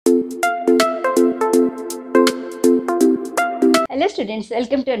Hello students,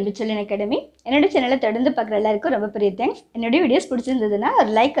 welcome to Anbichal Academy. என்னோட சேனலை தொடர்ந்து பார்க்குற எல்லாருக்கும் ரொம்ப பெரிய தேங்க்ஸ். என்னோட வீடியோஸ் பிடிச்சிருந்ததுன்னா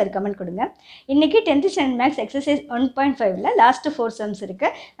ஒரு லைக் ஒரு கமெண்ட் கொடுங்க. இன்னைக்கு 10th standard maths exercise 1.5ல last 4 sums இருக்கு.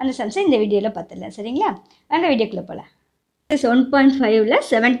 அந்த சம்ஸை இந்த வீடியோல பார்த்துடலாம். சரிங்களா? வாங்க வீடியோக்குள்ள போலாம். Exercise 1.5ல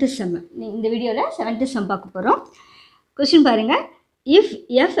 7th some. இந்த வீடியோல 7th சம் பார்க்க போறோம். क्वेश्चन பாருங்க. If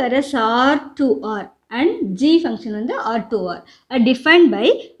f is R2R and g function வந்து R2R are defined by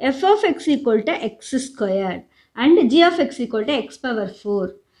f of x equal to x squared and g of x equal to x power 4,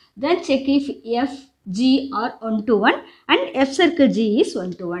 then check if f, g are 1 to 1 and f circle g is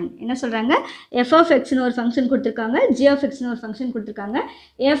 1 to 1. என்ன சொல்றாங்க? f of x னு ஒரு function கொடுத்திருக்காங்க, g of x னு ஒரு function கொடுத்திருக்காங்க.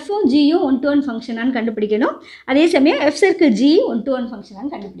 f um g um 1 to 1 ஃபங்க்ஷனான்னு கண்டுபிடிக்கணும். அதே சமயம் f circle g 1 to 1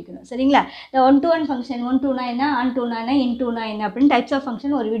 ஃபங்க்ஷனான்னு கண்டுபிடிக்கணும். சரிங்களா? இந்த 1 to 1 function 1 to 9 on to 9 in to 9 அப்படினு டைப்ஸ் ஆஃப்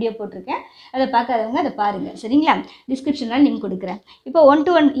ஃபங்க்ஷன் ஒரு வீடியோ போட்டுருக்கேன். அதை பார்க்காதவங்க அதை பாருங்க. சரிங்களா? டிஸ்கிரிப்ஷன்ல லிங்க் கொடுக்கிறேன். இப்போ 1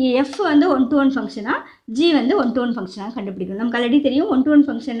 to 1 f வந்து 1 to 1 ஃபங்க்ஷனா, g வந்து 1 to 1 ஃபங்க்ஷனா கண்டுபிடிக்கணும். நமக்கு ஆல்ரெடி தெரியும் 1 to 1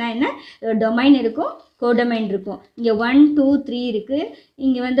 ஃபங்க்ஷன்னா என்ன? டொமைன் இருக்கும், கோடொமைன் இருக்கும். இங்கே 1 2 3 இருக்குது,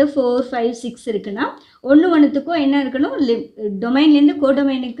 இங்கே வந்து 4 5 6 இருக்குன்னா ஒன்று ஒன்றுத்துக்கும் என்ன இருக்கணும்? டொமைன்லேருந்து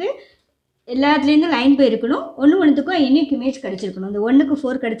கோடொமைனுக்கு எல்லாத்துலேருந்து லைன் போய் இருக்கணும். ஒன்று ஒன்றுத்துக்கும் யூனிக் இமேஜ் கிடச்சிருக்கணும். இந்த 1க்கு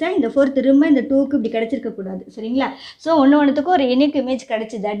 4 கிடச்சா இந்த 4 திரும்ப இந்த 2க்கு இப்படி கிடச்சிருக்கக்கூடாது. சரிங்களா? ஸோ ஒன்று ஒன்றுத்துக்கும் ஒரு யூனிக் இமேஜ்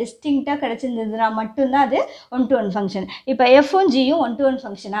கிடச்சிதா, டிஸ்டிங்க்டாக கிடச்சிருந்ததுனா மட்டும்தான் அது 1 to 1 ஃபங்க்ஷன். இப்போ எஃப்பும் ஜியும் 1 to 1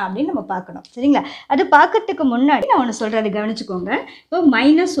 ஃபங்க்ஷனா அப்படின்னு நம்ம பார்க்கணும். சரிங்களா? அது பார்க்கறதுக்கு முன்னாடி நான் ஒன்று சொல்கிறேன், அதை கவனிச்சுக்கோங்க. இப்போ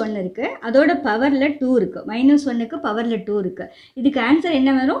 -1 இருக்குது, அதோட பவரில் 2 இருக்குது. -1க்கு பவரில் 2 இருக்குது. இதுக்கு ஆன்சர்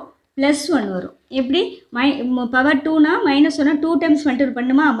என்ன வரும்? +1 வரும். எப்படி? பவர் 2னா -1 2 டைம்ஸ் மல்டிபிள்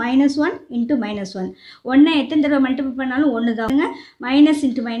பண்ணுமா? -1 இன்ட்டு -1. 1 எத்தனை தடவை மல்டிபிள் பண்ணாலும் 1 தான். Minus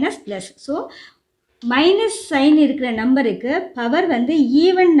into minus plus. So minus sign இருக்கிற நம்பருக்கு பவர் வந்து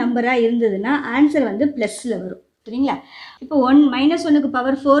ஈவன் நம்பராக இருந்ததுன்னா ஆன்சர் வந்து ப்ளஸில் வரும். சரிங்களா? இப்போ -1க்கு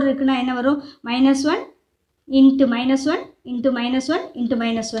பவர் 4 இருக்குன்னா என்ன வரும்? -1 இன்ட்டு -1 இன்ட்டு -1 இன்ட்டு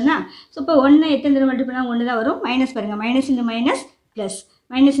 -1. ஸோ இப்போ 1 எத்தனை தடவை மல்டிபிள் பண்ணால் 1 தான் வரும். மைனஸ் பாருங்கள், minus into minus plus,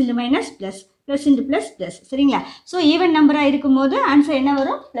 minus into minus plus, plus into plus plus. சரிங்களா? ஸோ ஈவன் நம்பராக இருக்கும்போது ஆன்சர் என்ன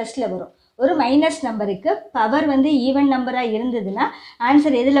வரும்? ப்ளஸில் வரும். ஒரு மைனஸ் நம்பருக்கு பவர் வந்து ஈவன் நம்பராக இருந்ததுன்னா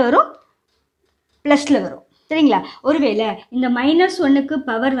ஆன்சர் எதில் வரும்? ப்ளஸில் வரும். சரிங்களா? ஒருவேளை இந்த -1க்கு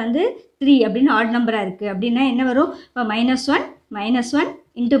பவர் வந்து 3 அப்படின்னு ஆட் நம்பராக இருக்குது அப்படின்னா என்ன வரும்? இப்போ -1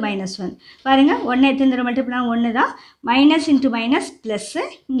 இன்ட்டு -1 பாருங்கள். 1 எத்தனை தடவை மல்டிபிள் பண்ணால் 1 தான். மைனஸ் இன்ட்டு மைனஸ் ப்ளஸ்ஸு,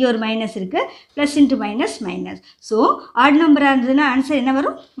 இங்கே ஒரு மைனஸ் இருக்குது, plus into minus minus. So add நம்பராக இருந்ததுன்னா ஆன்சர் என்ன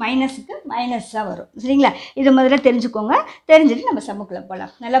வரும்? மைனஸுக்கு மைனஸ் தான் வரும். சரிங்களா? இதை முதல்ல தெரிஞ்சுக்கோங்க. தெரிஞ்சுட்டு நம்ம சம்முக்குள்ளே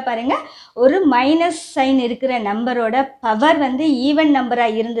போகலாம். நல்லா பாருங்கள். ஒரு மைனஸ் சைன் இருக்கிற நம்பரோட பவர் வந்து ஈவன்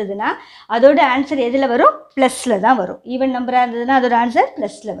நம்பராக இருந்ததுன்னா அதோட ஆன்சர் எதில் வரும்? ப்ளஸில் தான் வரும். ஈவன் நம்பராக இருந்ததுன்னா அதோட ஆன்சர்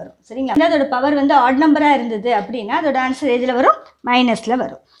ப்ளஸில் வரும். சரிங்களா? அதோட பவர் வந்து ஆட் நம்பராக இருந்தது அப்படின்னா அதோட ஆன்சர் எதில் வரும்? மைனஸில்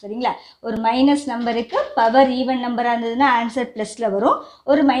வரும். சரிங்களா? ஒரு மைனஸ் நம்பருக்கு பவர் ஈவன் நம்பராக இருந்ததுன்னா ஆன்சர் ப்ளஸில் வரும்.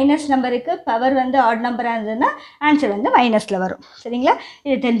 ஒரு மைனஸ் நம்பருக்கு பவர் வந்து ஆட் நம்பராக இருந்ததுன்னா ஆன்சர் வந்து மைனஸில் வரும். சரிங்களா?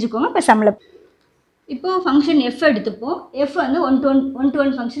 இதை தெரிஞ்சுக்கோங்க. இப்போ சம்பளம் இப்போது ஃபங்க்ஷன் எஃப் எடுத்துப்போம். எஃப் வந்து 1 to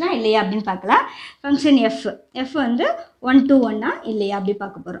 1 ஃபங்க்ஷனாக இல்லையா அப்படின்னு பார்க்கலாம். ஃபங்க்ஷன் எஃப் வந்து 1 to 1 இல்லையா அப்படி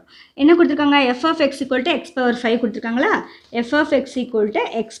பார்க்க போகிறோம். என்ன கொடுத்துருக்காங்க? f of x equal to x power 5 கொடுத்துருக்காங்களா? f of x equal to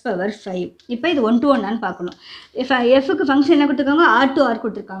x power 5. இப்போ இது 1 to 1 பார்க்கணும். எஃப்க்கு ஃபங்க்ஷன் என்ன கொடுத்துருக்காங்க? R2R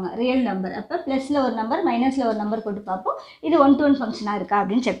கொடுத்துருக்காங்க, ரியல் நம்பர். அப்போ ப்ளஸில் ஒரு நம்பர் மைனஸில் ஒரு நம்பர் போட்டு பார்ப்போம். இது 1 to 1 ஃபங்க்ஷனாக இருக்கா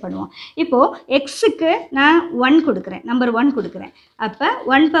அப்படின்னு செக் பண்ணுவோம். இப்போது எக்ஸுக்கு நான் 1 கொடுக்குறேன், நம்பர் 1 கொடுக்குறேன். அப்போ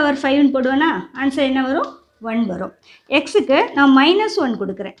 1 power 5ன்னு போடுவேன்னா ஆன்சர் என்ன வரும்? 1 வரும். எக்ஸுக்கு நான் -1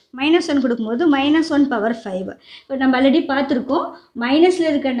 கொடுக்குறேன். -1 கொடுக்கும்போது -1 power 5. இப்போ நம்ம ஆல்ரெடி பார்த்துருக்கோம், மைனஸில்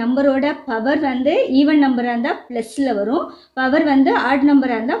இருக்க நம்பரோட பவர் வந்து ஈவன் நம்பராக இருந்தால் ப்ளஸில் வரும், பவர் வந்து ஆட்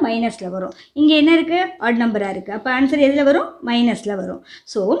நம்பராக இருந்தால் மைனஸில் வரும். இங்கே என்ன இருக்குது? ஆட் நம்பராக இருக்குது. அப்போ ஆன்சர் எதில் வரும்? மைனஸில் வரும்.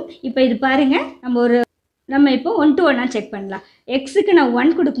 ஸோ இப்போ இது பாருங்கள், நம்ம இப்போ 1 to 1 செக் பண்ணலாம். எக்ஸுக்கு நான்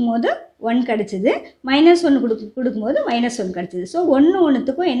 1 கொடுக்கும்போது 1 கிடச்சிது, -1 கொடுக்கும்போது -1 கிடச்சிது. ஸோ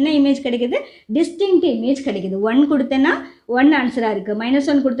ஒன்றுத்துக்கும் என்ன இமேஜ் கிடைக்கிது? டிஸ்டிங்க்ட் இமேஜ் கிடைக்கிது. 1 கொடுத்தேன்னா 1 ஆன்சராக இருக்குது,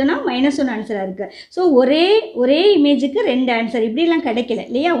 -1 கொடுத்தேன்னா -1 ஆன்சராக இருக்குது. ஸோ ஒரே இமேஜுக்கு 2 ஆன்சர் இப்படிலாம் கிடைக்கல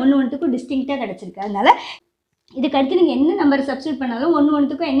இல்லையா? ஒன்றுத்துக்கும் டிஸ்டிங்க்டாக கிடச்சிருக்கு. அதனால் இதுக்கு அடுத்து நீங்கள் என்ன நம்பர் சப்ஸ்டியூட் பண்ணாலும்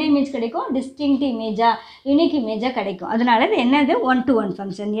ஒன்றுத்துக்கும் என்ன இமேஜ் கிடைக்கும்? டிஸ்டிங்க்ட் இமேஜாக, யூனிக் இமேஜாக கிடைக்கும். அதனால இது என்னது? 1 to 1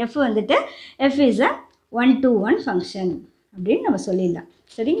 ஃபங்க்ஷன். எஃப் வந்துட்டு F is a 1 to 1 function அப்படின்னு நம்ம சொல்லிடலாம்.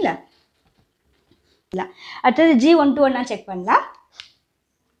 சரிங்களா? அடுத்தது ஜி 1 to 1 செக் பண்ணலாம்.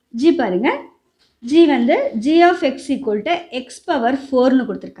 ஜி பாருங்கள். ஜி வந்து g of x equal to x power 4ன்னு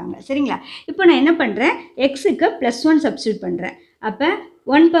கொடுத்துருக்காங்க. சரிங்களா? இப்போ நான் என்ன பண்ணுறேன்? எக்ஸுக்கு +1 சப்ஸ்டியூட் பண்ணுறேன். அப்போ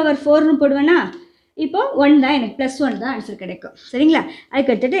 1 power 4ன்னு போடுவேன்னா இப்போ 1 தான் எனக்கு +1 தான் ஆன்சர் கிடைக்கும் சரிங்களா.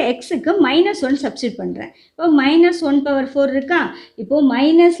 அதுக்கு அடுத்துட்டு எக்ஸுக்கு -1 சப்ஸ்டியூட் பண்ணுறேன். இப்போ -1/4 இருக்கா. இப்போது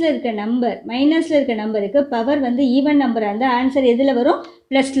மைனஸில் இருக்க நம்பருக்கு பவர் வந்து ஈவன் நம்பராக இருந்தால் ஆன்சர் எதில் வரும்,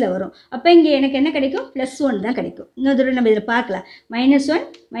 ப்ளஸில் வரும். அப்போ இங்கே எனக்கு என்ன கிடைக்கும், +1 தான் கிடைக்கும். இன்னொரு தடவை நம்ம இதில் பார்க்கலாம்.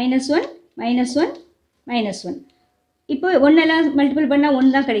 -1 -1 இப்போ 1 எல்லாம் மல்டிபிள் பண்ணால் 1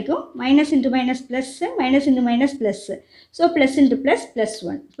 தான் கிடைக்கும். Minus into minus plus, minus into minus plus. So plus into plus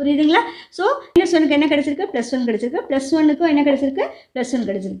 +1 புரியுதுங்களா. ஸோ -1க்கு என்ன கிடச்சிருக்கு, +1 கிடச்சிருக்கு. +1க்கும் என்ன கிடச்சிருக்கு, +1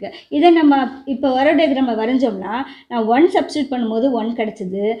 கிடச்சிருக்கு. இதை நம்ம இப்போ வர டயக்ராமை வரைஞ்சோம்னா நான் 1 சப்ஸ்டியூட் பண்ணும்போது 1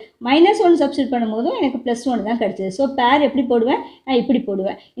 கிடச்சிது, -1 சப்ஸ்டியூட் பண்ணும்போதும் எனக்கு +1 தான் கிடச்சிது. ஸோ பேர் எப்படி போடுவேன், நான் இப்படி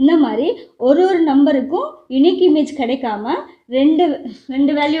போடுவேன். இந்த மாதிரி ஒரு நம்பருக்கும் யுனிக் இமேஜ் கிடைக்காம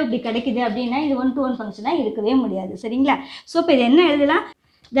ரெண்டு வேல்யூ இப்படி கிடைக்குது அப்படின்னா இது 1-to-1 ஃபங்க்ஷனாக இருக்கவே முடியாது சரிங்களா. ஸோ இப்போ இது என்ன எழுதலாம்,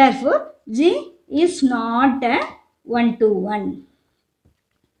 therefore G is not a 1-to-1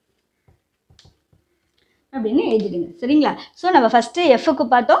 அப்படின்னு எழுதிடுங்க சரிங்களா. ஸோ நம்ம ஃபஸ்ட்டு எஃப்க்கு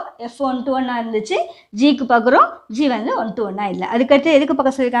பார்த்தோம், F 1-to-1 இருந்துச்சு. ஜிக்கு பார்க்குறோம், ஜி வந்து 1-to-1 இல்லை. அதுக்கடுத்து எதுக்கு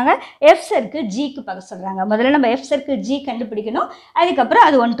பார்க்க சொல்லியிருக்காங்க, எஃப் சர்க்கிள் ஜிக்கு பார்க்க சொல்கிறாங்க. முதல்ல நம்ம எஃப் சர்க்கிள் ஜி கண்டுபிடிக்கணும், அதுக்கப்புறம்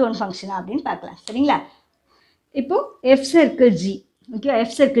அது 1-to-1 ஃபங்க்ஷனா அப்படின்னு பார்க்கலாம் சரிங்களா. இப்போது F circle G, okay,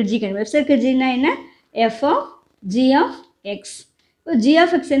 F circle G கண்டுபிடி. எஃப் சர்க்கிள் ஜின்னா என்ன, F of G of X. இப்போ ஜி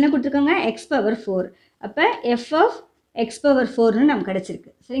ஆஃப் எக்ஸ் என்ன கொடுத்துருக்காங்க, x⁴. அப்போ எஃப் ஆஃப் x⁴ நமக்கு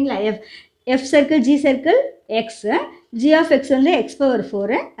கிடச்சிருக்கு சரிங்களா. F circle G circle x, G of X வந்து x⁴,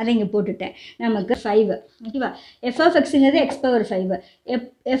 அதை இங்கே போட்டுட்டேன். நமக்கு 5 ஓகேவா. F of எக்ஸுங்கிறது x⁴.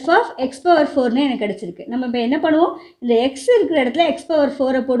 F of x⁴ எனக்கு கிடச்சிருக்கு. நம்ம இப்போ என்ன பண்ணுவோம், இந்த எக்ஸ் இருக்கிற இடத்துல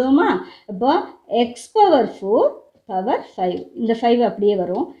x⁴ போடுவோமா. இப்போ x⁴ பவர் 5, இந்த 5 அப்படியே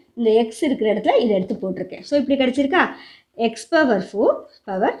வரும். இந்த எக்ஸ் இருக்கிற இடத்துல இதை எடுத்து போட்டிருக்கேன். ஸோ இப்படி கிடச்சிருக்கா, x⁴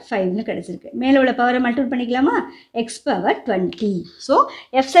 பவர் 5னு கிடச்சிருக்கு. மேலே உள்ள பவரை மல்டிபிள் பண்ணிக்கலாமா, x⁻20. ஸோ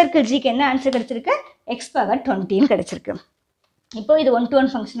எஃப் சர்க்கிள் ஜிக்கு என்ன ஆன்சர் கிடச்சிருக்கு, x⁻20ன்னு கிடச்சிருக்கு. இப்போ இது 1-to-1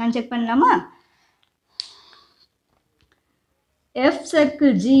 ஃபங்க்ஷனான்னு செக் பண்ணலாமா. F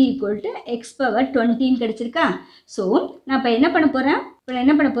circle G = x⁻20ன்னு கிடச்சிருக்கா. ஸோ நான் இப்போ என்ன பண்ண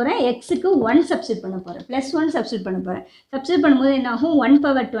போகிறேன், எக்ஸுக்கு 1 சப்ஸ்டியூட் பண்ண போகிறேன், +1 சப்ஸ்டியூட் பண்ண போகிறேன். சப்ஸ்டியூட் பண்ணும்போது என்ன ஆகும்,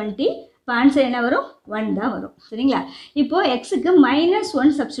 1/20. இப்போ ஆன்சர் என்ன வரும், 1 தான் வரும் சரிங்களா. இப்போது எக்ஸுக்கு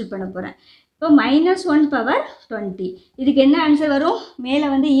 -1 சப்ஸ்டியூட் பண்ண போகிறேன். இப்போ -1/20. இதுக்கு என்ன ஆன்சர் வரும், மேலே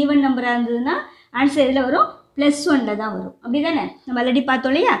வந்து ஈவன் நம்பராக இருந்ததுன்னா ஆன்சர் எதில் வரும், +1ல் தான் வரும். அப்படி தானே, நம்ம ஆல்ரெடி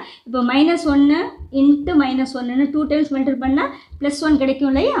பார்த்தோம் இல்லையா. இப்போ -1 × -1ன்னு 2 டைம்ஸ் மல்டிபிள் பண்ணால் +1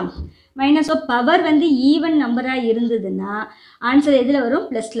 கிடைக்கும் இல்லையா. பவர் வந்து ஈவன் நம்பராக இருந்ததுன்னா ஆன்சர் எதில் வரும்,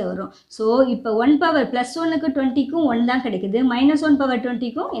 ப்ளஸில் வரும். ஸோ இப்போ 1/+1க்கு 20க்கும் 1 தான் கிடைக்குது,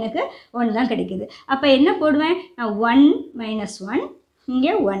 -1/20க்கும் எனக்கு 1 தான் கிடைக்குது. அப்போ என்ன போடுவேன், நான் 1 -1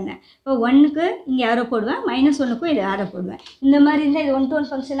 இங்கே 1. இப்போ 1க்கு இங்கே யாரோ போடுவேன், -1க்கும் இது யாரோ போடுவேன். இந்த மாதிரி இருந்தால் இது 1-to-1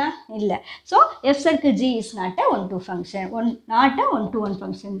 ஃபங்க்ஷனா இல்லை. So F circle G is not a 1-to-1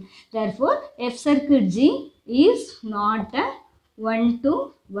 function. Therefore F circle G is not a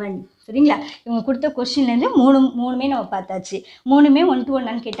 1-to-1 சரிங்களா. இவங்க கொடுத்த கொஸ்டின்லேருந்து மூணுமே நம்ம பார்த்தாச்சு. மூணுமே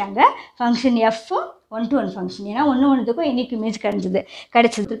 1-to-1 கேட்டாங்க. ஃபங்க்ஷன் எஃப் 1-to-1 ஃபங்க்ஷன், ஏன்னா ஒன்றுக்கும் யூனிக் இமேஜ்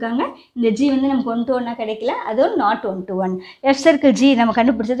கிடச்சிருக்காங்க. இந்த ஜி வந்து நமக்கு 1-to-1 கிடைக்கல, அதுவும் not 1-to-1. F circle G நம்ம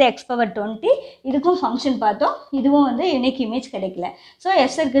கண்டுபிடிச்சது x⁻20. இதுக்கும் ஃபங்க்ஷன் பார்த்தோம், இதுவும் வந்து யூனிக் இமேஜ் கிடைக்கல. So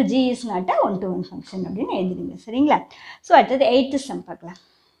F circle G is not a 1-to-1 function அப்படின்னு எழுதிடுங்க சரிங்களா. ஸோ அடுத்தது 8th சம் பார்க்கலாம்.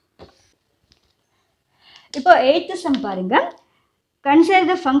 இப்போ 8th சம் பாருங்கள். Consider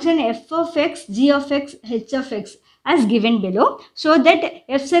the function f of x, g of x, h of x as given below. Show that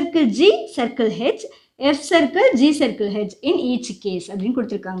f circle g circle h, f circle g circle h in each case அப்படின்னு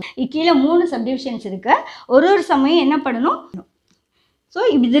கொடுத்துருக்காங்க. கீழே 3 subdivisions இருக்கு. ஒரு சமயம் என்ன பண்ணணும், so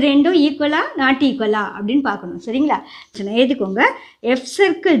இது ரெண்டும் ஈக்குவலா நாட் ஈக்குவலா அப்படின்னு பார்க்கணும் சரிங்களா. எழுதிக்கோங்க, f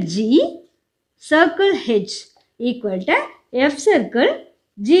circle g circle h equal to f circle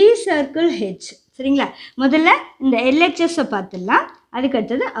g circle h சரிங்களா. முதல்ல இந்த LHSஐ பார்த்துடலாம், அதுக்கு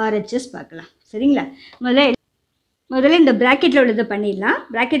அடுத்தது RHS பார்க்கலாம் சரிங்களா. முதல்ல இந்த ப்ராக்கெட்டில் உள்ளதை பண்ணிடலாம்.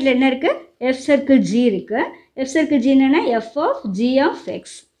 ப்ராக்கெட்டில் என்ன இருக்குது, எஃப் சர்க்கிள் ஜி இருக்குது. எஃப் சர்க்கிள் ஜி என்னென்னா F of G of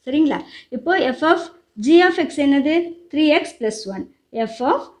X சரிங்களா. இப்போது F of G of X என்னது, 3x + 1. எஃப்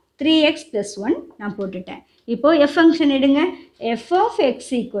ஆஃப் 3x + 1 நான் போட்டுட்டேன். இப்போது எஃப் ஃபங்க்ஷன் எடுங்க, எஃப் ஆஃப்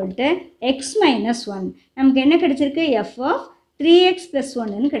எக்ஸ் = x - 1. நமக்கு என்ன கிடச்சிருக்கு, எஃப் ஆஃப் 3x +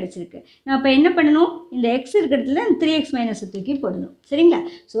 1ன்னு கிடச்சிருக்கு. நான் இப்போ என்ன பண்ணணும், இந்த எக்ஸ் இருக்கிறதுல 3x - தூக்கி போடணும் சரிங்களா.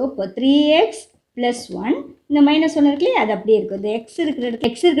 ஸோ இப்போ 3x + 1, இந்த -1 இருக்கு இல்லையா, அது அப்படியே இருக்கும். இந்த எக்ஸ்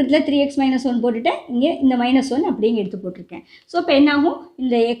இருக்கிறதுல 3x - 1 போட்டுட்டேன், இங்கே இந்த -1 அப்படியே எடுத்து போட்டிருக்கேன். ஸோ இப்போ என்னாகும்,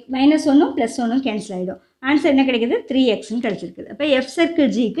 இந்த -1ம் +1ம் கேன்சல் ஆகிடும். ஆன்சர் என்ன கிடைக்கிது, 3xன்னு கிடச்சிருக்குது. அப்போ எஃப்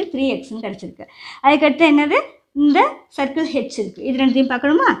சர்க்கிள் ஜிக்கு 3xன்னு கிடச்சிருக்கு. அதுக்கடுத்து என்னது, இந்த சர்க்கிள் ஹெச் இருக்குது. இது ரெண்டையும்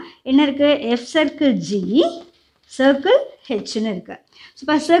பார்க்கணுமா? என்ன இருக்குது? எஃப் சர்க்கிள் ஜி சர்க்கிள் ஹெச்னு இருக்குது. ஸோ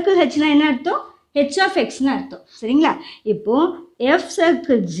இப்போ சர்க்கிள் ஹெச்னா என்ன அர்த்தம்? ஹெச் ஆஃப் எக்ஸ்னு அர்த்தம். சரிங்களா? இப்போது F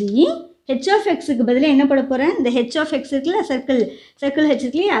circle G H of எக்ஸுக்கு பதிலாக என்ன போட போகிறேன்? இந்த ஹெச் ஆஃப் எக்ஸ் இருக்குல்ல, சர்க்கிள் ஹெச்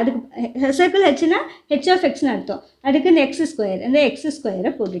இருக்குல்லையே, அதுக்கு சர்க்கிள் ஹெச்னா ஹெச் ஆஃப் எக்ஸ்னு அர்த்தம். அதுக்கு இந்த எக்ஸ் ஸ்கொயர், இந்த எக்ஸ்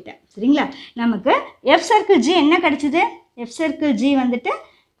ஸ்கொயரை போட்டுட்டேன். சரிங்களா? நமக்கு எஃப் சர்க்கிள் ஜி என்ன கிடச்சிது? எஃப் சர்க்கிள் ஜி வந்துட்டு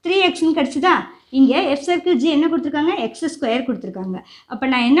 3xன்னு கிடச்சிதா? இங்கே எஃப் சர்க்கிள் ஜி என்ன கொடுத்துருக்காங்க? எக்ஸ் ஸ்கொயர் கொடுத்துருக்காங்க. அப்போ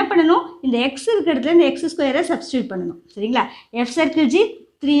நான் என்ன பண்ணணும்? இந்த எக்ஸ் இருக்கிற இடத்துல இந்த எக்ஸ் ஸ்கொயரை சப்ஸ்டியூட் பண்ணணும். சரிங்களா? எஃப் சர்க்கிள் ஜி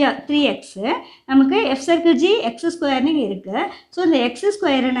 3x, நமக்கு எஃப் சர்க்கிள் ஜி எக்ஸ் ஸ்கொயர்னு இருக்குது. ஸோ இந்த எக்ஸ்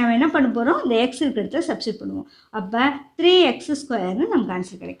ஸ்கொயரை நம்ம என்ன பண்ண போகிறோம்? இந்த எக்ஸ் இருக்கிற இடத்துல சப்ஸ்டியூட் பண்ணுவோம். அப்போ 3x ஸ்கொயர்னு நமக்கு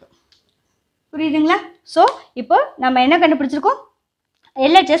ஆன்சர் கிடைக்கும். புரியுதுங்களா? ஸோ இப்போ நம்ம என்ன கண்டுபிடிச்சிருக்கோம்?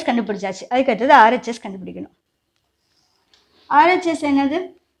 LHS கண்டுபிடிச்சாச்சு. அதுக்கடுத்தது RHS கண்டுபிடிக்கணும். RHS என்னது?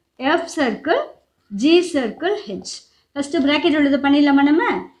 F circle G circle H. First bracket உள்ளது பண்ணிடலாமா நம்ம?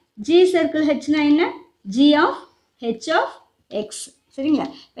 G சர்க்கிள் Hனா என்ன? G of H of X. சரிங்களா?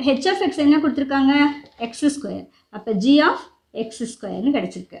 இப்போ H ஆஃப் எக்ஸ் என்ன கொடுத்துருக்காங்க? X square. அப்போ G ஆஃப் எக்ஸ் ஸ்கொயர்னு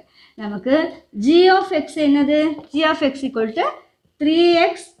கிடச்சிருக்கு. நமக்கு G ஆஃப் எக்ஸ் என்னது? G of X equal to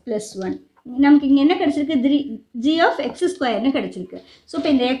 3x + 1. நமக்கு இங்கே என்ன கிடச்சிருக்கு? G ஆஃப் எக்ஸ் ஸ்கொயர்னு கிடச்சிருக்கு. ஸோ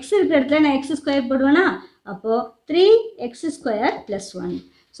இப்போ இந்த எக்ஸ் இருக்கிற இடத்துல நான் எக்ஸ் ஸ்கொயர் போடுவேன்னா, அப்போது 3x ஸ்கொயர் + 1.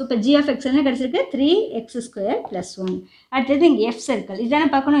 ஸோ இப்போ G ஆஃப் எக்ஸ் என்ன கிடச்சிருக்கு? 3x square + 1. அடுத்தது இங்கே எஃப் சர்க்கிள் இதானே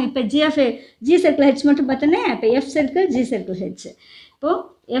பார்க்கணும். இப்போ G சர்க்கிள் ஹெச் மட்டும் பார்த்தோன்னே, இப்போ F circle G circle H. இப்போது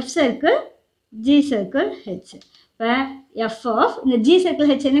F circle G circle H. இப்போ எஃப் ஆஃப் இந்த G சர்க்கிள்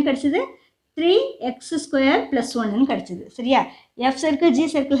ஹெச் என்ன கிடச்சிது? 3x ஸ்கொயர் + 1ன்னு கிடச்சிது. சரியா? F circle G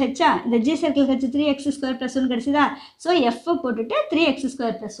circle ஹெச்சா? இந்த G circle H 3x square + 1 கிடச்சிதா? So எஃப்பை போட்டுட்டு 3x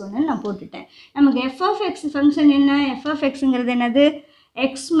ஸ்கொயர் + 1ன்னு நான் போட்டுட்டேன். நமக்கு எஃப் ஆஃப் எக்ஸ் ஃபங்க்ஷன் என்ன? எஃப் ஆஃப் எக்ஸுங்கிறது என்னது?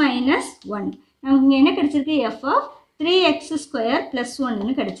 x - 1. நமக்கு இங்கே என்ன கிடச்சிருக்கு? எஃப் ஆஃப் 3x ஸ்கொயர் +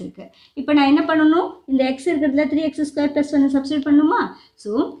 1ன்னு கிடச்சிருக்கு. இப்போ நான் என்ன பண்ணணும்? இந்த எக்ஸ் இருக்கிறதுல 3x ஸ்கொயர் + 1 சப்ஸ்டியூட் பண்ணணுமா?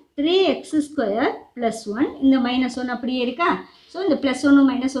 ஸோ 3x ஸ்கொயர் + 1, இந்த -1 அப்படியே இருக்கா? ஸோ இந்த +1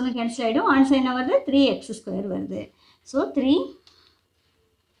 -1 கேன்சல் ஆகிடும். ஆன்சர் என்ன வருது? 3x ஸ்கொயர் வருது. So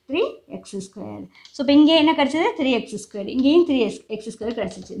 3x square. ஸோ இப்போ இங்கே என்ன கிடச்சிது? 3x square. இங்கேயும் 3x ஸ்கொயர்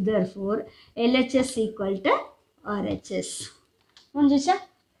கிடச்சிச்சு. therefore LHS equal to RHS. முடிஞ்சிச்சா?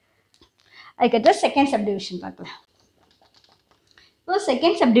 அதுக்கடுத்து செகண்ட் சப்டிவிஷன் பார்க்கலாம். இப்போ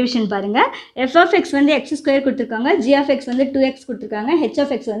செகண்ட் சப்டிவிஷன் பாருங்கள். எஃப் ஆஃப் எக்ஸ் வந்து எக்ஸ் ஸ்கொயர் கொடுத்துருக்காங்க, ஜி ஆஃப் எக்ஸ் வந்து 2x கொடுத்துருக்காங்க, ஹெச்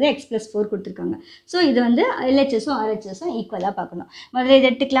ஆஃப் எக்ஸ் வந்து x + 4 கொடுத்துருக்காங்க. ஸோ இது வந்து LHSும் RHSும் ஈக்குவலாக பார்க்கணும். முதல்ல இதை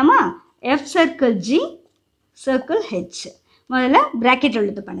எடுத்துக்கலாமா? F circle G circle H. முதல்ல ப்ராக்கெட்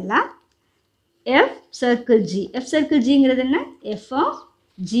உள்ளது பண்ணலாம். F circle G. F circle ஜிங்கிறது என்ன? F of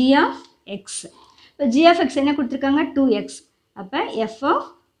G of X. இப்போ ஜி ஆஃப் எக்ஸ் என்ன கொடுத்துருக்காங்க? 2x. அப்போ எஃப் ஆஃப்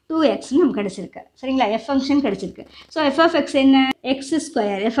 2xன்னு நமக்கு கிடச்சிருக்கு. சரிங்களா? எஃப் ஃபங்க்ஷன் கிடச்சிருக்கு. ஸோ எஃப் ஆஃப் எக்ஸ் என்ன? X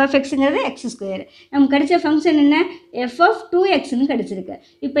square. F of எக்ஸுங்கிறது X square. நமக்கு கிடைச்ச ஃபங்க்ஷன் என்ன? எஃப் ஆஃப் 2xன்னு கிடச்சிருக்கு.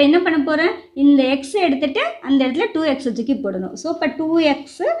 இப்போ என்ன பண்ண போகிறேன்? இந்த எக்ஸை எடுத்துகிட்டு அந்த இடத்துல 2x தூக்கி போடணும். ஸோ இப்போ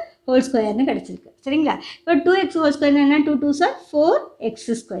 2x ஹோல் ஸ்கொயர்னு கிடச்சிருக்கு. சரிங்களா? இப்போ 2x ஹோல் ஸ்கொயர்னு என்ன? 2 2s are 4x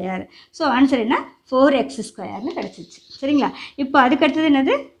square. So answer என்ன? 4x ஸ்கொயர்னு கிடச்சிச்சு. சரிங்களா? இப்போ அதுக்கடுத்தது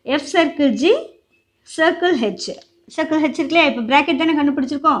என்னது? F circle G circle H. Circle H இருக்குல்லையா? இப்போ ப்ராக்கெட் தானே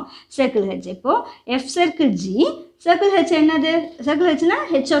கண்டுபிடிச்சிருக்கோம். Circle H. இப்போது F circle G circle H என்னது? Circle ஹெச்னா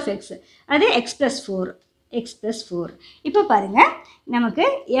H of X. அது x + 4. இப்போ பாருங்கள், நமக்கு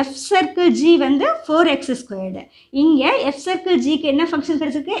எஃப் சர்க்கிள் ஜி வந்து 4x ஸ்கொயர்டு. இங்கே எஃப் சர்க்கிள் ஜிக்கு என்ன ஃபங்க்ஷன்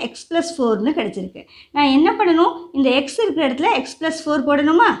கிடச்சிருக்கு? x + 4ன்னு கிடச்சிருக்கு. நான் என்ன பண்ணணும்? இந்த எக்ஸ் இருக்கிற இடத்துல x + 4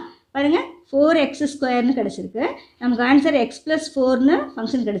 போடணுமா? பாருங்கள், 4x ஸ்கொயர்னு கிடச்சிருக்கு. நமக்கு ஆன்சர் x + 4ன்னு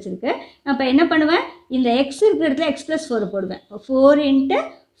ஃபங்க்ஷன் கிடச்சிருக்கு. நான் இப்போ என்ன பண்ணுவேன்? இந்த எக்ஸ் இருக்கிற இடத்துல x + 4 போடுவேன். 4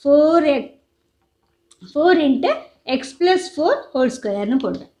 × x + 4 ஹோல் ஸ்கொயர்னு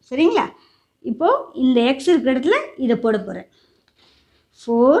போடுவேன். சரிங்களா? இப்போது இந்த எக்ஸ் இருக்கிற இடத்துல இதை போட போகிறேன்.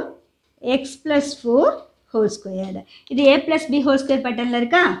 4x + 4 whole squared. இது a + b ஹோல் ஸ்கொயர் பேட்டர்னில்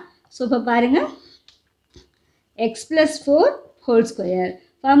இருக்கா? ஸோ இப்போ பாருங்கள், x + 4 ஹோல் ஸ்கொயர்.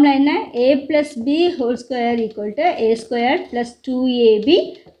 ஃபார்முலா என்ன? a + b whole square equal to a square + 2ab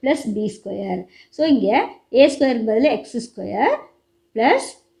 + b square. So இங்கே a ஸ்கொயருக்கு பதில் x ஸ்கொயர் ப்ளஸ்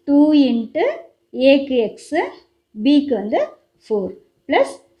 2 × aக்கு x, bக்கு வந்து 4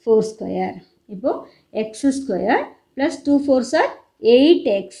 + 4 ஸ்கொயர். இப்போது x square plus 2 4s are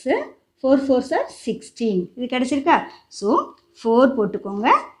 8x, 4 4s are 16. இது கிடச்சிருக்கா? So 4 போட்டுக்கோங்க.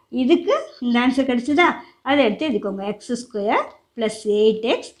 இதுக்கு இந்த ஆன்சர் கிடச்சிதா? அதை எடுத்து எடுத்துக்கோங்க. x square plus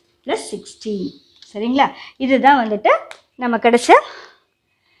 8x plus 16. சரிங்களா? இதுதான் வந்துட்டு நம்ம கிடச்ச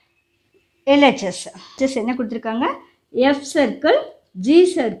LHS. என்ன கொடுத்துருக்காங்க? F circle G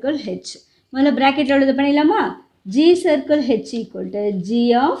circle H. முதல்ல ப்ராக்கெட்டில் உள்ளது பண்ணிடலாமா? g circle h equal to g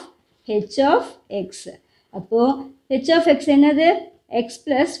of h of x. அப்போது h of x என்னது? x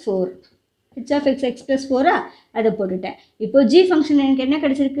plus 4. h of x plus 4 அதை போட்டுட்டேன். இப்போது g ஃபங்க்ஷன் எனக்கு என்ன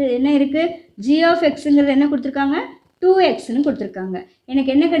கிடச்சிருக்கு? என்ன இருக்குது? g of xங்கிறது என்ன கொடுத்துருக்காங்க? 2xன்னு கொடுத்துருக்காங்க.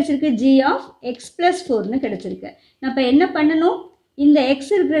 எனக்கு என்ன கிடச்சிருக்கு? g of x plus 4ன்னு கிடச்சிருக்கு. நான் இப்போ என்ன பண்ணணும்? இந்த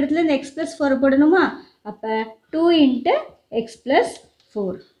x இருக்கிற இடத்துல இந்த x plus 4 போடணுமா? அப்போ 2 into x plus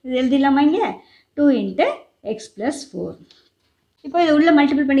 4 இது எழுதிடலாமா? இங்கே 2 into x plus 4. இப்போ இது உள்ள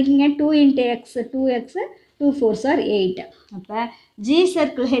மல்டிபிள் பண்ணிக்கிங்க. 2 into x 2x 2 4s are 8. அப்போ g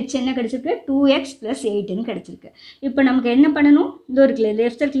circle h என்ன கிடச்சிருக்கு? 2x plus 8ன்னு கிடச்சிருக்கு. இப்போ நமக்கு என்ன பண்ணணும்? இந்த ஒரு கிளை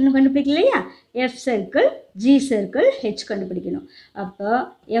f circle இன்னும் கண்டுபிடிக்கலையா? f circle g circle h கண்டுபிடிக்கணும். அப்போ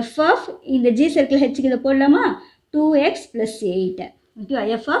f of இந்த g circle hக்கு இதை போடலாமா? 2x plus 8. ஓகேவா?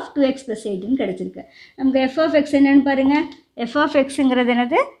 f of 2x plus 8ன்னு கிடச்சிருக்கு. நமக்கு f of x என்னன்னு பாருங்கள். f of xங்கிறது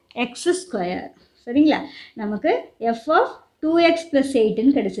என்னது? x square. சரிங்களா? நமக்கு f of 2x plus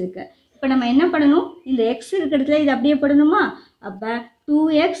 8ன்னு கிடச்சிருக்கு. இப்போ நம்ம என்ன பண்ணணும்? இந்த x இருக்கிறதுல இது அப்படியே போடணுமா? அப்போ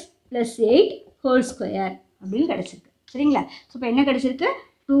 2x plus 8 whole square அப்படின்னு கிடச்சிருக்கு. சரிங்களா? ஸோ இப்போ என்ன கிடச்சிருக்கு?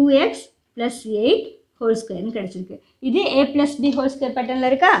 2x plus 8 whole squareன்னு கிடச்சிருக்கு. இது a plus b whole square பேட்டர்னில்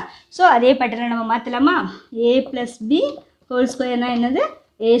இருக்கா? ஸோ அதே பேட்டர்னை நம்ம மாற்றலாமா? a plus b whole squareனால் என்னது?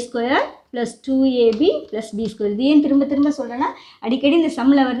 a square plus 2ab plus b square. இது ஏன் திரும்ப திரும்ப சொல்கிறேன்னா அடிக்கடி இந்த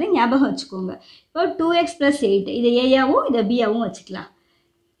சம்மில் வருது, ஞாபகம் வச்சுக்கோங்க. இப்போ 2x plus 8 இதை ஏயாவும் இதை பியாவும் வச்சுக்கலாம்.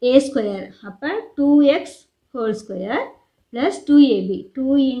 a square அப்போ 2x whole square plus 2ab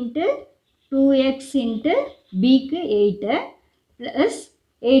 2 into 2x into bக்கு 8 plus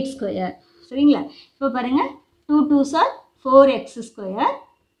 8 square. சரிங்களா? இப்போ பாருங்கள் 2 2s are 4x square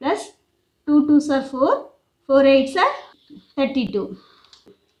plus 2 2s are 4 4 8s are 32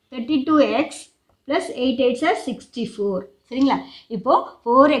 32x plus 8 8s are 64. சரிங்களா? இப்போது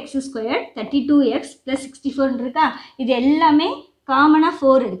 4x square 32x plus 64 இருக்கா? இது எல்லாமே காமனாக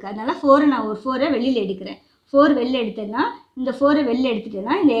 4 இருக்குது. அதனால் 4 நான் ஒரு 4 வெளியில் எடுக்கிறேன். 4 வெளியில் எடுத்தேன்னா இந்த 4 வெளியில்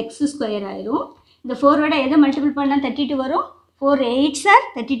எடுத்துட்டேன்னா இந்த எக்ஸ் ஸ்கொயர் ஆயிரும். இந்த 4ஓட எதை மல்டிபிள் பண்ணால் 32 வரும்? 4 8s are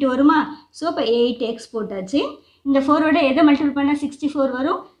 32 வருமா? ஸோ இப்போ 8x போட்டாச்சு. இந்த 4ஓட எதை மல்டிபிள் பண்ணால் 64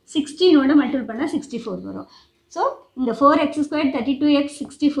 வரும்? 16ஓட மல்டிபிள் பண்ணால் 64 வரும். ஸோ இந்த 4x square 32x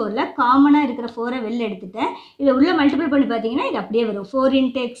 64ல் காமனாக இருக்கிற 4 வெளில எடுத்துட்டேன். இதை உள்ள மல்டிபிள் பண்ணி பார்த்தீங்கன்னா இது அப்படியே வரும். 4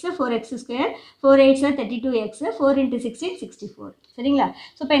 into x 4x square 4 8s are 32x 4 into 16 64. சரிங்களா?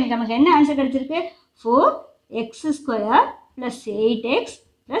 ஸோ இப்போ எனக்கு நமக்கு என்ன ஆன்சர் கிடச்சிருக்கு? 4x square plus 8x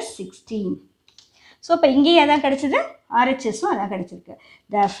plus 16. So இப்போ இங்கேயும் அதான் கிடச்சிது, RHSும் அதான் கிடச்சிருக்கு.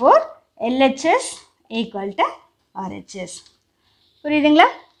 therefore LHS equal to RHS. புரியுதுங்களா?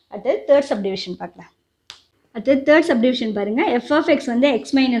 அடுத்து தேர்ட் சப்டிவிஷன் பார்க்கலாம். அடுத்து தேர்ட் சப்டிவிஷன் பாருங்கள். f of x வந்து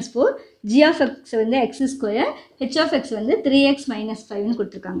x minus 4, g of x வந்து x square, h of x வந்து 3x minus 5ன்னு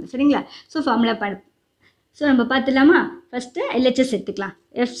கொடுத்துருக்காங்க. சரிங்களா? ஸோ ஃபார்முலா ஸோ நம்ம பார்த்துலாமா? ஃபஸ்ட்டு LHS எடுத்துக்கலாம்.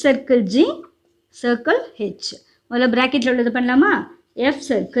 f circle g circle h. முதல்ல ப்ராக்கெட்டில் உள்ளது பண்ணலாமா? f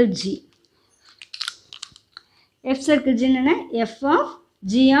circle g. f circle g என்னென்ன? f of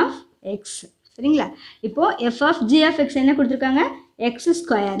g of x. சரிங்களா? இப்போது f of g of x என்ன கொடுத்துருக்காங்க? x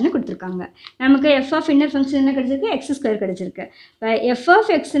ஸ்கொயர்னு கொடுத்துருக்காங்க. நமக்கு f of இன்னர் ஃபங்க்ஷன் என்ன கிடச்சிருக்கு? x ஸ்கொயர் கிடச்சிருக்கு. இப்போ f of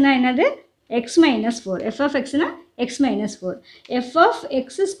xனா என்னது? x minus 4. f of xனா x minus 4. f of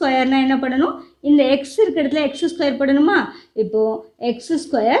x ஸ்கொயர்னா என்ன பண்ணணும்? இந்த x இருக்கிற இடத்துல x ஸ்கொயர் போடணுமா? இப்போது x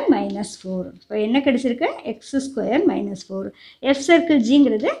ஸ்கொயர் மைனஸ் 4. இப்போ என்ன கிடச்சிருக்கு? x square minus 4. f circle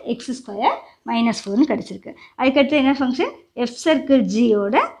ஜிங்கிறது x square minus 4ன்னு கிடச்சிருக்கு. அதுக்கடுத்து என்ன function? f circle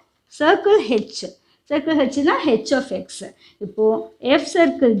ஜியோட circle h. Circle ஹெச்னா H of X. இப்போது எஃப்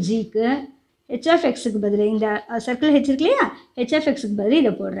சர்க்கிள் ஜிக்கு ஹெச் ஆஃப் எக்ஸுக்கு பதில் இந்த சர்க்கிள் ஹெச் இருக்கு இல்லையா? ஹெச் ஆஃப் எக்ஸுக்கு பதில்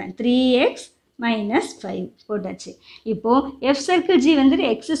இதை போடுறேன். 3x minus 5 போட்டாச்சு. இப்போது எஃப் சர்க்கிள் ஜி வந்துட்டு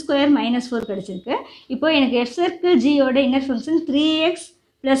எக்ஸ் ஸ்கொயர் மைனஸ் 4 கிடச்சிருக்கு. இப்போது எனக்கு F circle ஜியோட inner function 3x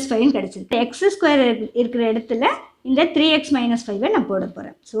plus 5 கிடச்சிருக்கு. எக்ஸ் ஸ்கொயர் இருக்கிற இடத்துல இந்த 3x minus 5 நான் போட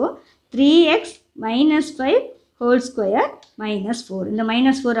போகிறேன். So 3x minus 5 whole square minus 4. இந்த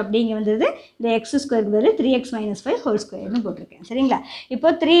மைனஸ் 4 அப்படிங்க வந்தது. இந்த எக்ஸ் ஸ்கொயருக்கு பதில் 3x minus 5 ஹோல் ஸ்கொயர்னு போட்டிருக்கேன். சரிங்களா? இப்போ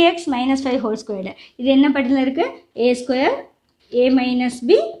 3x minus 5 ஹோல் ஸ்கொயர்டு இது என்ன பட்டனில் இருக்குது? a square a minus b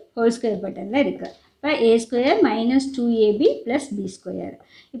whole square பட்டனில் இருக்குது. இப்போ a square minus 2ab plus b square.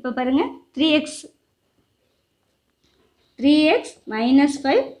 இப்போ பாருங்கள் 3x minus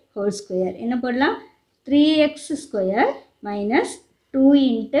 5 ஹோல் ஸ்கொயர் என்ன போடலாம்? 3x square minus 2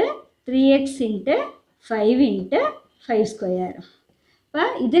 into 3x into 5 into 5 square. இப்போ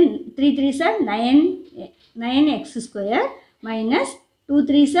இது 3 3s are 9x square minus 2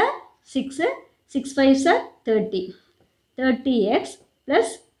 3s are 6 6 5s are 30 30x plus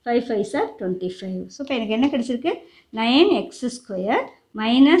 5 5s are 25. So இப்போ எனக்கு என்ன கிடச்சிருக்கு? 9x square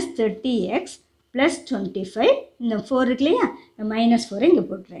minus 30x plus 25 இந்த 4 இருக்கு இல்லையா மைனஸ் 4 இங்கே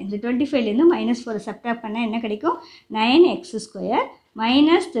போட்டுறேன் இந்த 25லேருந்து மைனஸ் 4 சப்ட்ராக்ட் பண்ணால் என்ன கிடைக்கும் 9x²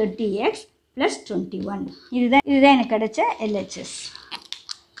 minus 30x plus 21 இதுதான் எனக்கு கிடைச்ச LHS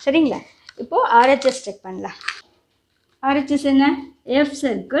சரிங்களா இப்போது RHS செக் பண்ணலாம் RHS என்ன F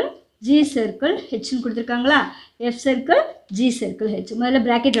சர்க்கிள் G சர்க்கிள் ஹெச்னு கொடுத்துருக்காங்களா F circle G circle H முதல்ல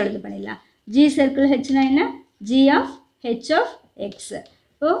ப்ராக்கெட் எழுது பண்ணிடலாம் G சர்க்கிள் ஹெச்னா என்ன G of H of X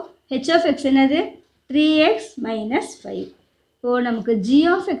இப்போது H of X என்னது 3x minus 5 இப்போது நமக்கு G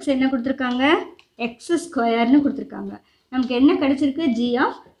of X என்ன கொடுத்துருக்காங்க x² கொடுத்துருக்காங்க நமக்கு என்ன கிடச்சிருக்கு G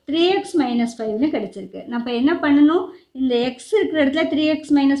of 3x minus 5 கிடச்சிருக்கு நம்ம என்ன பண்ணணும் இந்த x இருக்கிற இடத்துல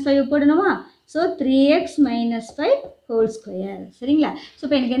 3x minus 5 போடணுமா so 3x minus 5 whole square சரிங்களா ஸோ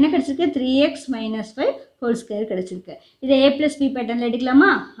இப்போ எனக்கு என்ன கிடச்சிருக்கு 3x minus 5 whole square கிடச்சிருக்கு இதை a plus b பேட்டர்னில்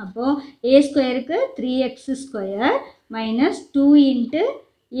எடுக்கலாமா அப்போது a ஸ்கொயருக்கு 3x² minus 2 into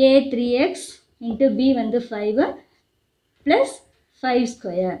a 3x into b வந்து 5 plus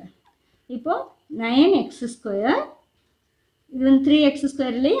 5² இப்போது 9x² இது வந்து 3x²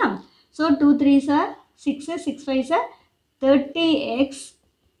 இல்லையா so 2 3s are 6 6 5s are 30x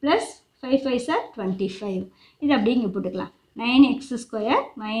plus 5 5s are 25 இது அப்படியே இங்கே போட்டுக்கலாம் 9x²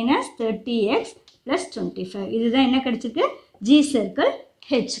 minus 30x plus 25 இதுதான் என்ன கிடச்சிருக்கு G சர்க்கிள்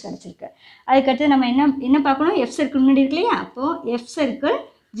H கிடச்சிருக்கு அதுக்கடுத்து நம்ம என்ன பார்க்கணும் F சர்க்கிள் முன்னாடி இருக்கு இல்லையா அப்போது F circle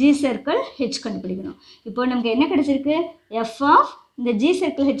G circle H கண்டுபிடிக்கணும் இப்போ நமக்கு என்ன கிடச்சிருக்கு F ஆஃப் இந்த G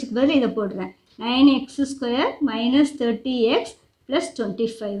சர்க்கிள் Hக்கு பதில் இதை போடுறேன் 9x² minus 30x plus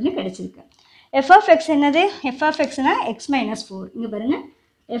 25 கிடச்சிருக்கு F of X என்னது F of Xனா x minus 4 இங்கே பாருங்கள்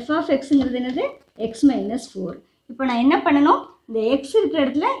F of Xங்கிறது என்னது x minus 4 இப்போ நான் என்ன பண்ணணும் இந்த x இருக்கிற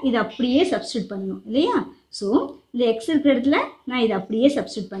இடத்துல இதை அப்படியே சப்ஸ்டியூட் பண்ணணும் இல்லையா ஸோ இந்த x இருக்கிற இடத்துல நான் இதை அப்படியே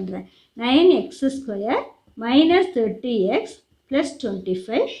சப்ஸ்டியூட் பண்ணுறேன் 9x² minus 30x plus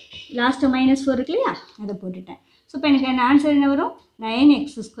 25 last minus 4 இருக்கு இல்லையா அதை போட்டுட்டேன் ஸோ இப்போ எனக்கு என்ன ஆன்சர் என்ன வரும்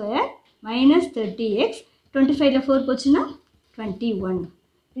 9x² minus 30x 25ல் 4 போச்சுன்னா 21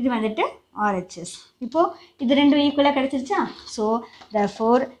 இது வந்துட்டு RHS இப்போது இது ரெண்டும் ஈக்குவலாக கிடச்சிருச்சா so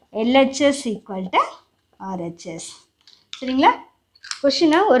therefore LHS equal to RHS சரிங்களா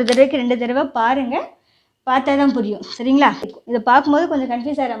கொஷினை ஒரு தடவைக்கு 2 தடவை பாருங்கள் பார்த்தா தான் புரியும் சரிங்களா இதை பார்க்கும்போது கொஞ்சம்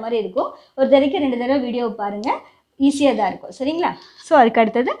கன்ஃபியூஸ் ஆகிற மாதிரி இருக்கும் ஒரு தடவைக்கு 2 தடவை வீடியோவை பாருங்கள் ஈஸியாக தான் இருக்கும் சரிங்களா ஸோ அதுக்கு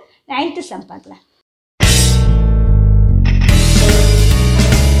அடுத்தது 9th சம் பார்க்கலாம்